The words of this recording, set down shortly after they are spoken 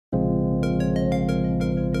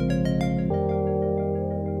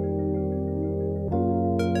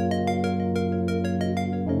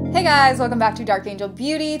Hey guys, welcome back to Dark Angel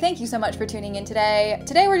Beauty. Thank you so much for tuning in today.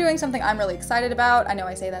 Today we're doing something I'm really excited about. I know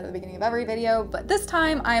I say that at the beginning of every video, but this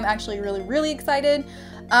time I am actually really excited.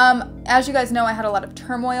 As you guys know, I had a lot of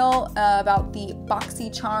turmoil about the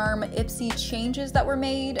Boxycharm Ipsy changes that were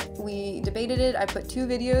made. We debated it. I put 2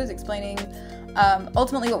 videos explaining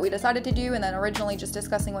ultimately what we decided to do, and then originally just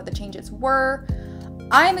discussing what the changes were.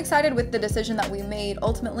 I am excited with the decision that we made.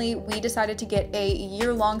 Ultimately, we decided to get a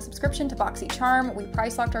year-long subscription to Boxycharm. We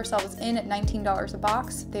price locked ourselves in at $19 a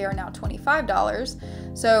box. They are now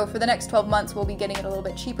 $25. So for the next 12 months, we'll be getting it a little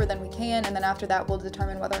bit cheaper than we can, and then after that, we'll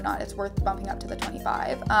determine whether or not it's worth bumping up to the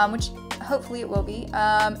 25, which hopefully it will be.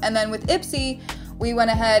 And then with Ipsy, we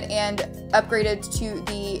went ahead and upgraded to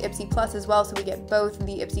the Ipsy Plus as well, so we get both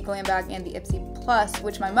the Ipsy Glam Bag and the Ipsy Plus,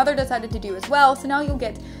 which my mother decided to do as well. So now you'll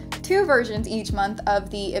get 2 versions each month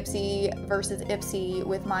of the Ipsy versus Ipsy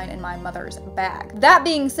with mine and my mother's bag. That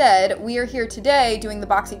being said, we are here today doing the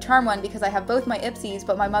Boxycharm one because I have both my Ipsys,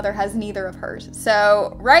 but my mother has neither of hers.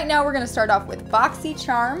 So right now we're gonna start off with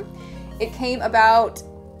Boxycharm. It came about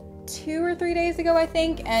 2 or 3 days ago, I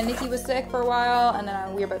think, and Nikki was sick for a while, and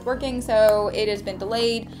then we were both working, so it has been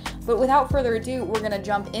delayed. But without further ado, we're gonna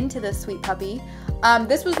jump into this sweet puppy.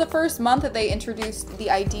 This was the first month that they introduced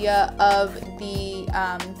the idea of the,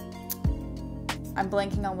 I'm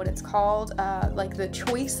blanking on what it's called, like the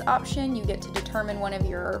choice option. You get to determine one of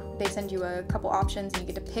your, they send you a couple options and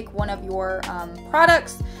you get to pick one of your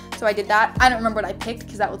products. So I did that. I don't remember what I picked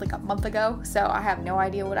because that was like a month ago, so I have no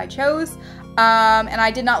idea what I chose. And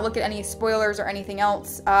I did not look at any spoilers or anything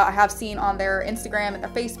else. I have seen on their Instagram and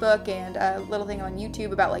their Facebook and a little thing on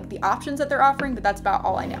YouTube about like the options that they're offering, but that's about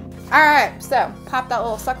all I know. All right, so pop that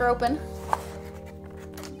little sucker open.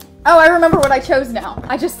 Oh, I remember what I chose now.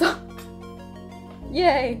 I just thought,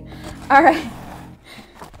 yay. All right.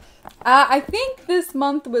 I think this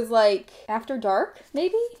month was like After Dark,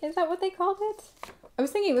 maybe? Is that what they called it? I was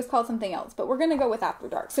thinking it was called something else, but we're gonna go with After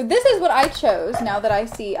Dark. So this is what I chose, now that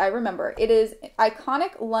I remember. It is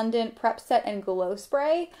Iconic London Prep Set and Glow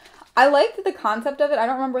Spray. I liked the concept of it. I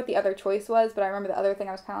don't remember what the other choice was, but I remember the other thing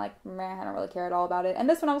I was kind of like, meh, I don't really care at all about it. And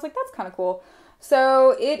this one I was like, that's kind of cool.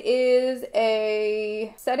 So it is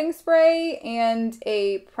a setting spray and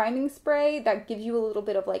a priming spray that gives you a little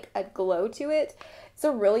bit of like a glow to it. It's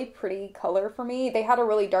a really pretty color for me. They had a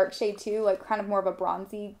really dark shade too, like kind of more of a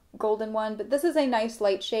bronzy golden one, but this is a nice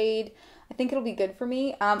light shade. I think it'll be good for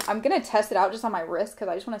me. I'm gonna test it out just on my wrist because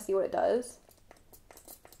I just want to see what it does.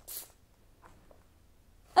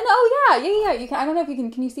 And oh yeah, you can. I don't know if you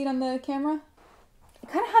can you see it on the camera? It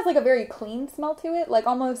kind of has like a very clean smell to it, like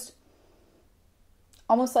almost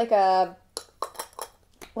like a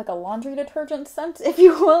laundry detergent scent, if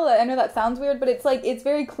you will. I know that sounds weird, but it's like, it's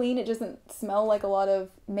very clean. It doesn't smell like a lot of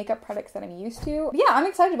makeup products that I'm used to. But yeah, I'm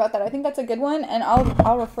excited about that. I think that's a good one, and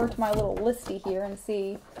I'll refer to my little listy here and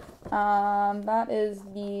see. That is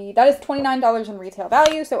 $29 in retail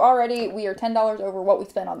value, so already we are $10 over what we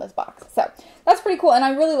spent on this box. So that's pretty cool, and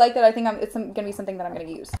I really like that. I think it's gonna be something that I'm gonna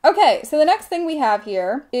use. Okay, so the next thing we have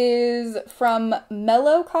here is from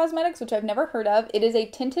Mellow Cosmetics, which I've never heard of. It is a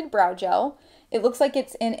tinted brow gel. It looks like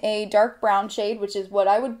it's in a dark brown shade, which is what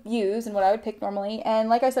I would use and what I would pick normally. And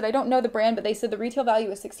like I said, I don't know the brand, but they said the retail value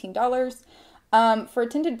is $16. For a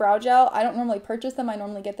tinted brow gel, I don't normally purchase them. I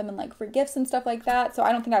normally get them in like free gifts and stuff like that. So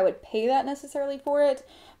I don't think I would pay that necessarily for it.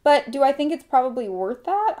 But do I think it's probably worth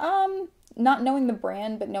that? Not knowing the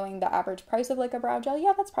brand, but knowing the average price of like a brow gel,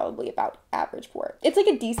 yeah, that's probably about average for it. It's like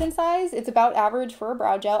a decent size. It's about average for a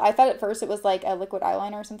brow gel. I thought at first it was like a liquid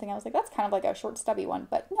eyeliner or something. I was like, that's kind of like a short stubby one,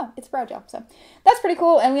 but no, it's brow gel. So that's pretty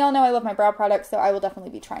cool. And we all know I love my brow products, so I will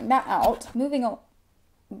definitely be trying that out. Moving on.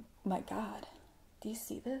 Oh my God, do you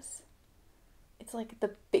see this? It's like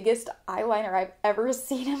the biggest eyeliner I've ever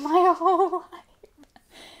seen in my whole life.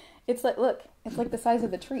 It's like, look, it's like the size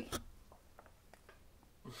of the tree.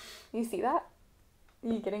 You see that?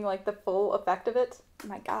 Are you getting like the full effect of it? Oh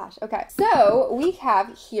my gosh. Okay. So we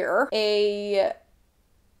have here a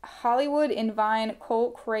Hollywood in Vine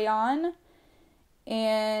Kohl Crayon,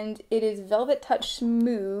 and it is Velvet Touch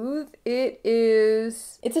Smooth.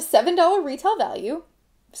 It's a $7 retail value.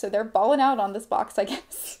 So they're balling out on this box, I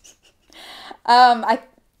guess. I'm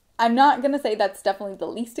not gonna say that's definitely the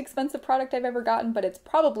least expensive product I've ever gotten, but it's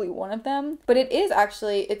probably one of them. But it is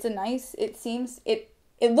actually, it's a nice,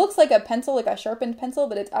 it looks like a pencil, like a sharpened pencil,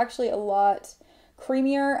 but it's actually a lot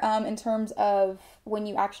creamier in terms of when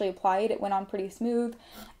you actually apply it. It went on pretty smooth.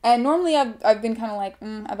 And normally I've been kind of like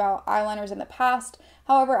about eyeliners in the past.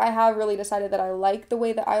 However, I have really decided that I like the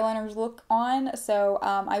way the eyeliners look on. So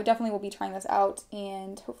I definitely will be trying this out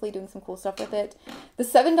and hopefully doing some cool stuff with it. The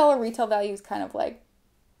 $7 retail value is kind of like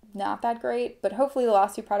not that great, but hopefully the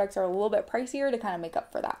last two products are a little bit pricier to kind of make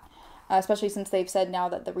up for that. Especially since they've said now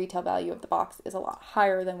that the retail value of the box is a lot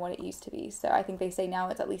higher than what it used to be. So I think they say now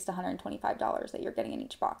it's at least $125 that you're getting in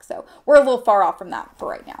each box. So we're a little far off from that for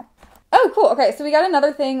right now. Oh, cool. Okay, so we got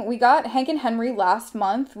another thing. We got Hank & Henry last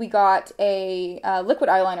month. We got a liquid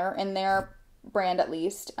eyeliner in their brand at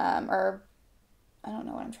least. Or I don't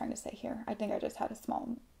know what I'm trying to say here. I think I just had a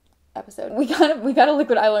small episode. We got a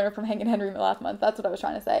liquid eyeliner from Hank & Henry last month. That's what I was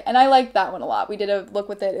trying to say. And I liked that one a lot. We did a look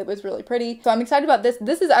with it. It was really pretty. So I'm excited about this.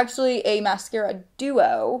 This is actually a mascara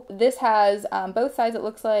duo. This has both sides. It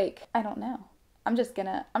looks like, I don't know. I'm just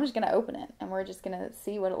gonna open it and we're just gonna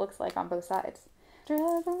see what it looks like on both sides.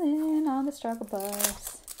 Struggling on the struggle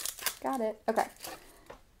bus. Got it. Okay.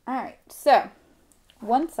 All right. So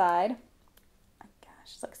one side, oh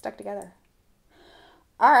gosh, it's like stuck together.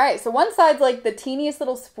 All right, so one side's like the teeniest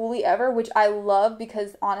little spoolie ever, which I love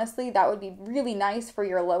because honestly, that would be really nice for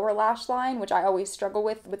your lower lash line, which I always struggle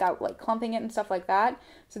with without like clumping it and stuff like that.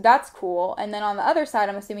 So that's cool. And then on the other side,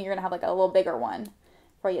 I'm assuming you're gonna have like a little bigger one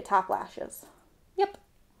for your top lashes. Yep.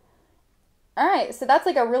 All right, so that's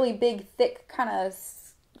like a really big, thick, kind of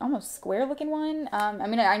almost square looking one. I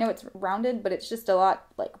mean, I know it's rounded, but it's just a lot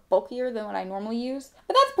like bulkier than what I normally use.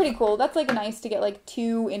 But that's pretty cool. That's like nice to get like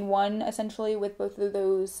 2 in 1 essentially with both of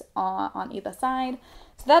those on either side.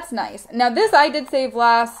 So that's nice. Now this I did save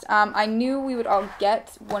last. I knew we would all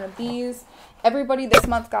get one of these. Everybody this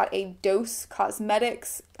month got a Dose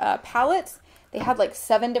Cosmetics palette. They had like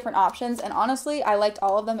 7 different options, and honestly, I liked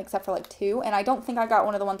all of them except for like 2, and I don't think I got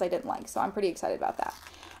one of the ones I didn't like, so I'm pretty excited about that.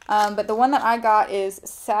 But the one that I got is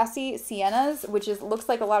Sassy Siennas, which looks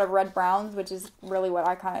like a lot of red browns, which is really what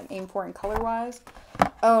I kind of aim for in color-wise.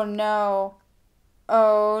 Oh, no.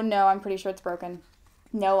 Oh, no, I'm pretty sure it's broken.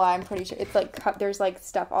 No, I'm pretty sure. It's like, there's like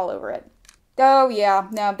stuff all over it. Oh, yeah.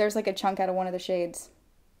 No, there's like a chunk out of one of the shades.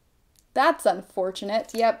 That's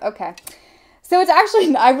unfortunate. Yep, okay. So it's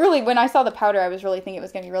actually, when I saw the powder, I was really thinking it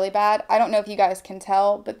was going to be really bad. I don't know if you guys can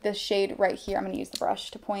tell, but this shade right here, I'm going to use the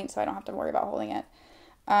brush to point so I don't have to worry about holding it.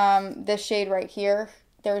 This shade right here,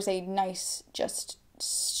 there's a nice, just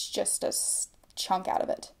a chunk out of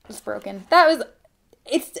it. It's broken.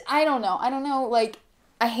 I don't know, like,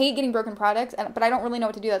 I hate getting broken products, but I don't really know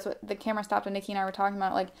what to do. That's what the camera stopped and Nikki and I were talking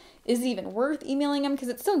about, like, is it even worth emailing them? Because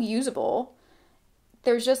it's still usable.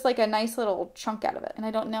 There's just like a nice little chunk out of it. And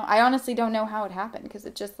I don't know, I honestly don't know how it happened because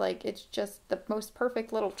it's just the most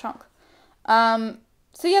perfect little chunk.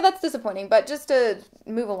 So yeah, that's disappointing, but just to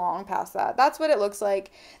move along past that, that's what it looks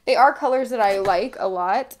like. They are colors that I like a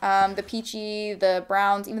lot. The peachy, the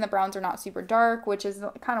browns, even the browns are not super dark, which is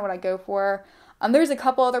kind of what I go for. There's a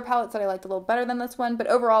couple other palettes that I liked a little better than this one, but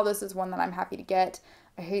overall this is one that I'm happy to get.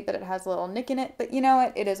 I hate that it has a little nick in it, but you know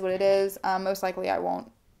what? It is what it is. Most likely I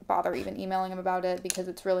won't bother even emailing them about it because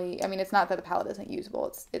it's really, I mean, it's not that the palette isn't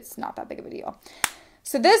usable. It's not that big of a deal.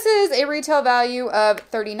 So this is a retail value of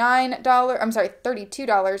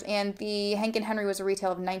 $32, and the Hank & Henry was a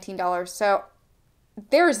retail of $19. So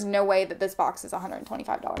there's no way that this box is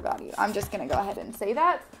 $125 value. I'm just going to go ahead and say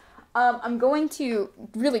that. I'm going to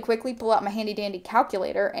really quickly pull out my handy dandy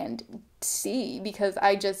calculator and see, because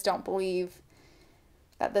I just don't believe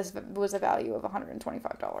that this was a value of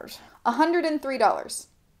 $125. $103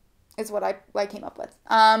 is what I came up with.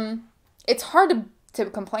 It's hard to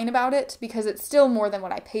complain about it because it's still more than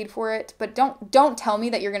what I paid for it, but don't tell me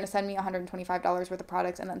that you're going to send me $125 worth of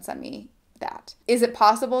products and then send me that. Is it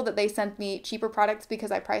possible that they sent me cheaper products because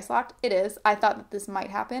I price locked? It is. I thought that this might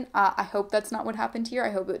happen. I hope that's not what happened here.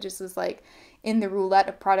 I hope it just was like in the roulette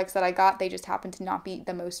of products that I got, they just happened to not be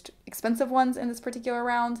the most expensive ones in this particular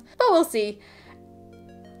round, but we'll see.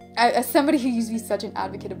 As somebody who used to be such an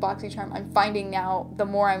advocate of Boxycharm, I'm finding now the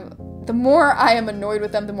more I am annoyed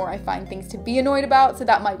with them, the more I find things to be annoyed about, so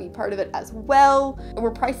that might be part of it as well.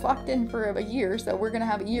 We're price locked in for a year, so we're gonna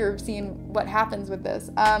have a year of seeing what happens with this.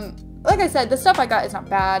 Like I said, the stuff I got is not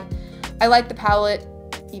bad. I like the palette,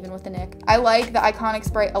 even with the nick. I like the Iconic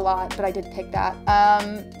spray a lot, but I did pick that.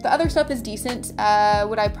 The other stuff is decent.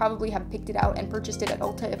 Would I probably have picked it out and purchased it at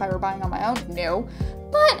Ulta if I were buying on my own? No.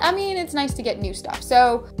 But, I mean, it's nice to get new stuff.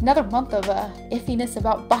 So, another month of iffiness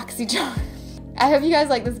about Boxycharm. I hope you guys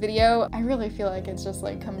like this video. I really feel like it's just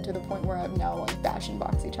like come to the point where I'm now like bashing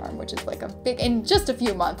Boxycharm, which is like a big, in just a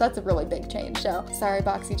few months, that's a really big change. So, sorry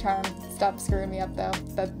Boxycharm, stop screwing me up though.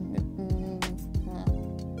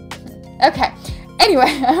 Okay. Anyway,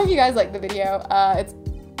 I hope you guys liked the video. It's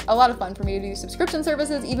a lot of fun for me to do subscription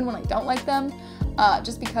services, even when I don't like them,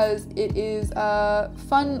 just because it is a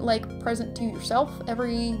fun, like, present to yourself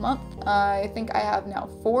every month. I think I have now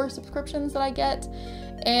 4 subscriptions that I get,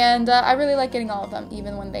 and I really like getting all of them,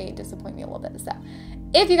 even when they disappoint me a little bit. So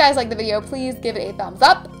if you guys like the video, please give it a thumbs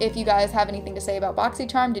up. If you guys have anything to say about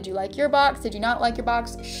Boxycharm, did you like your box? Did you not like your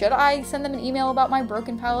box? Should I send them an email about my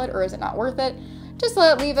broken palette, or is it not worth it? Just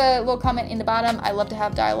leave a little comment in the bottom. I love to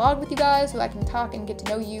have dialogue with you guys so I can talk and get to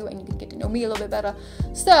know you, and you can get to know me a little bit better.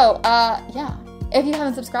 So, yeah. If you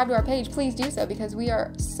haven't subscribed to our page, please do so, because we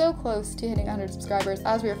are so close to hitting 100 subscribers.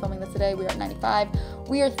 As we are filming this today, we are at 95.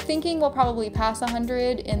 We are thinking we'll probably pass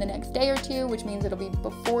 100 in the next day or 2, which means it'll be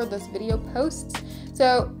before this video posts.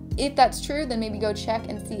 So if that's true, then maybe go check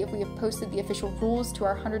and see if we have posted the official rules to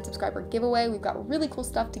our 100 subscriber giveaway. We've got really cool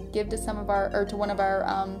stuff to give to one of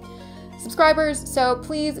our subscribers, so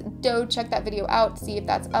please do check that video out, see if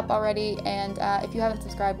that's up already, and if you haven't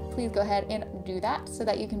subscribed, please go ahead and do that so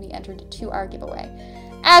that you can be entered to our giveaway.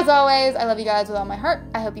 As always, I love you guys with all my heart.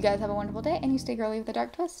 I hope you guys have a wonderful day, and you stay girly with a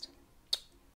dark twist.